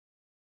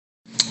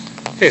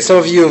Okay, some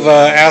of you have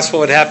asked what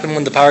would happen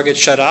when the power gets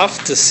shut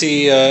off to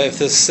see if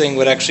this thing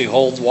would actually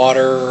hold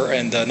water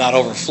and not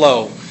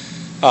overflow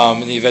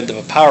in the event of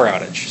a power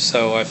outage.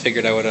 So I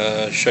figured I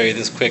would show you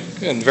this quick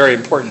and very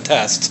important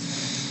test.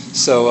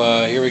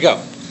 So here we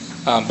go.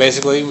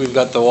 Basically, we've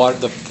got the water,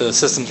 the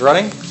system's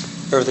running.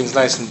 Everything's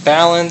nice and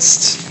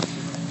balanced.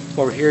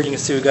 Over here, you can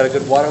see we've got a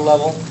good water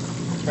level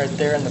right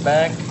there in the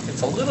back.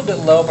 It's a little bit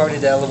low. Probably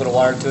need to add a little bit of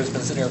water to it. It's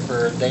been sitting here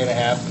for a day and a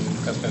half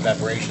and got some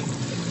evaporation.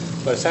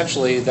 But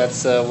essentially,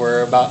 that's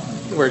where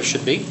it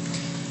should be.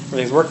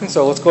 Everything's working,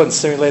 so let's go ahead and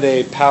simulate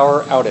a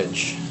power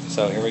outage.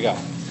 So here we go.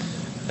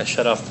 I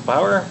shut off the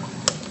power.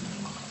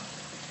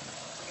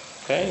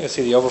 Okay, you can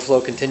see the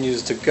overflow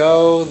continues to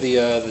go.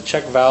 The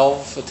check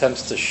valve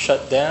attempts to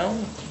shut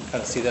down.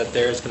 Kind of see that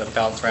there. It's going to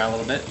bounce around a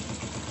little bit.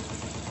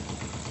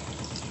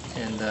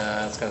 And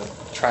it's going to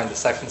try to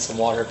siphon some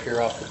water up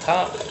here off the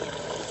top.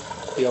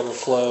 The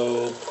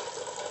overflow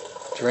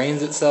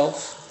drains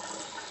itself.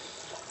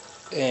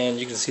 And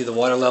you can see the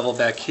water level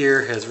back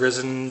here has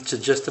risen to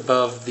just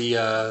above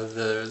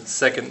the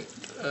second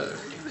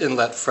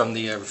inlet from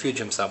the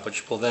Refugium sump,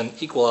 which will then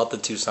equal out the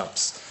two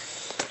sumps.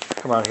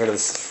 Come around here to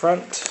this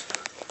front.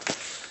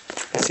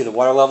 You see the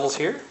water levels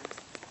here.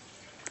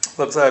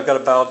 Looks like I've got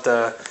about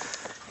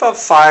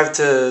 5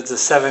 to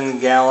 7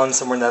 gallons,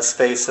 somewhere in that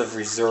space, of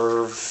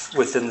reserve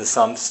within the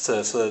sumps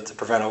to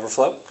prevent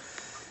overflow.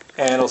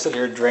 And it'll sit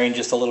here and drain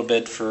just a little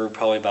bit for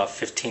probably about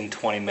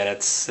 15-20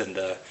 minutes and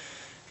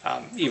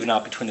even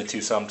out between the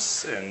two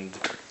sumps, and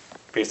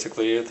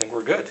basically I think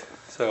we're good.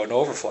 So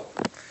no overflow.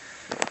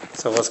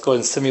 So let's go ahead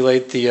and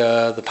simulate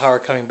the power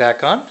coming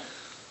back on.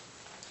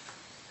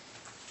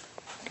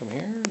 Come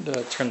here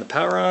and turn the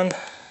power on.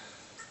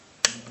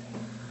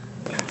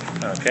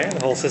 Okay, the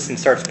whole system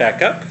starts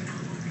back up.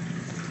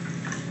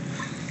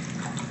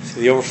 So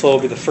the overflow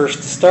will be the first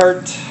to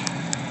start.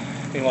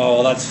 Meanwhile,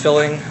 while that's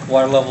filling,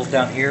 water levels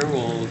down here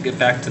will get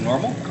back to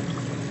normal.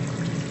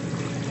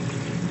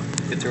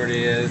 It's already,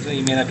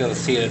 you may not be able to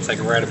see it, it's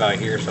like right about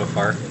here so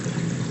far.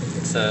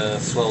 It's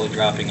slowly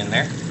dropping in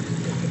there.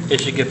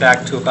 It should get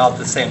back to about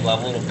the same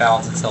level. It'll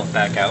balance itself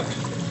back out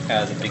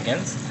as it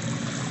begins.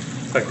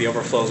 Looks like the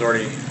overflow's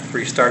already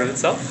restarted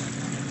itself,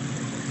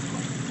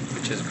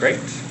 which is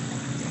great.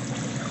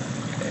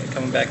 Okay,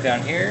 coming back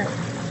down here.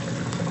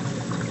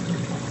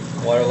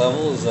 Water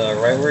level is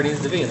right where it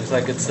needs to be. It looks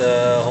like it's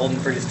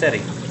holding pretty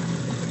steady.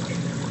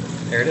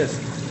 There it is.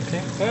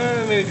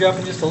 Okay, maybe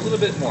dropping just a little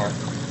bit more.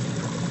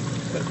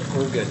 But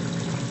we're good.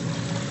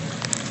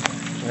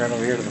 Run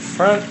over here to the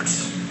front.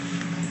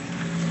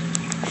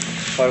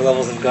 Water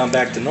levels have gone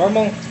back to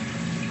normal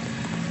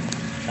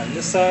on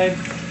this side,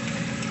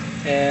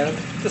 and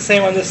the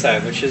same on this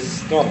side, which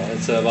is normal.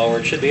 It's about where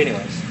it should be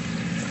anyways.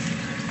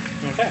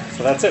 Okay,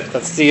 so that's it.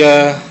 That's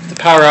the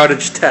power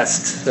outage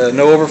test.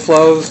 No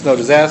overflows, no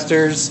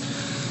disasters,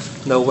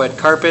 no wet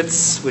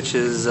carpets, which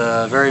is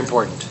very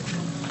important.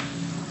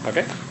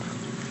 Okay,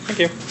 thank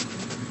you.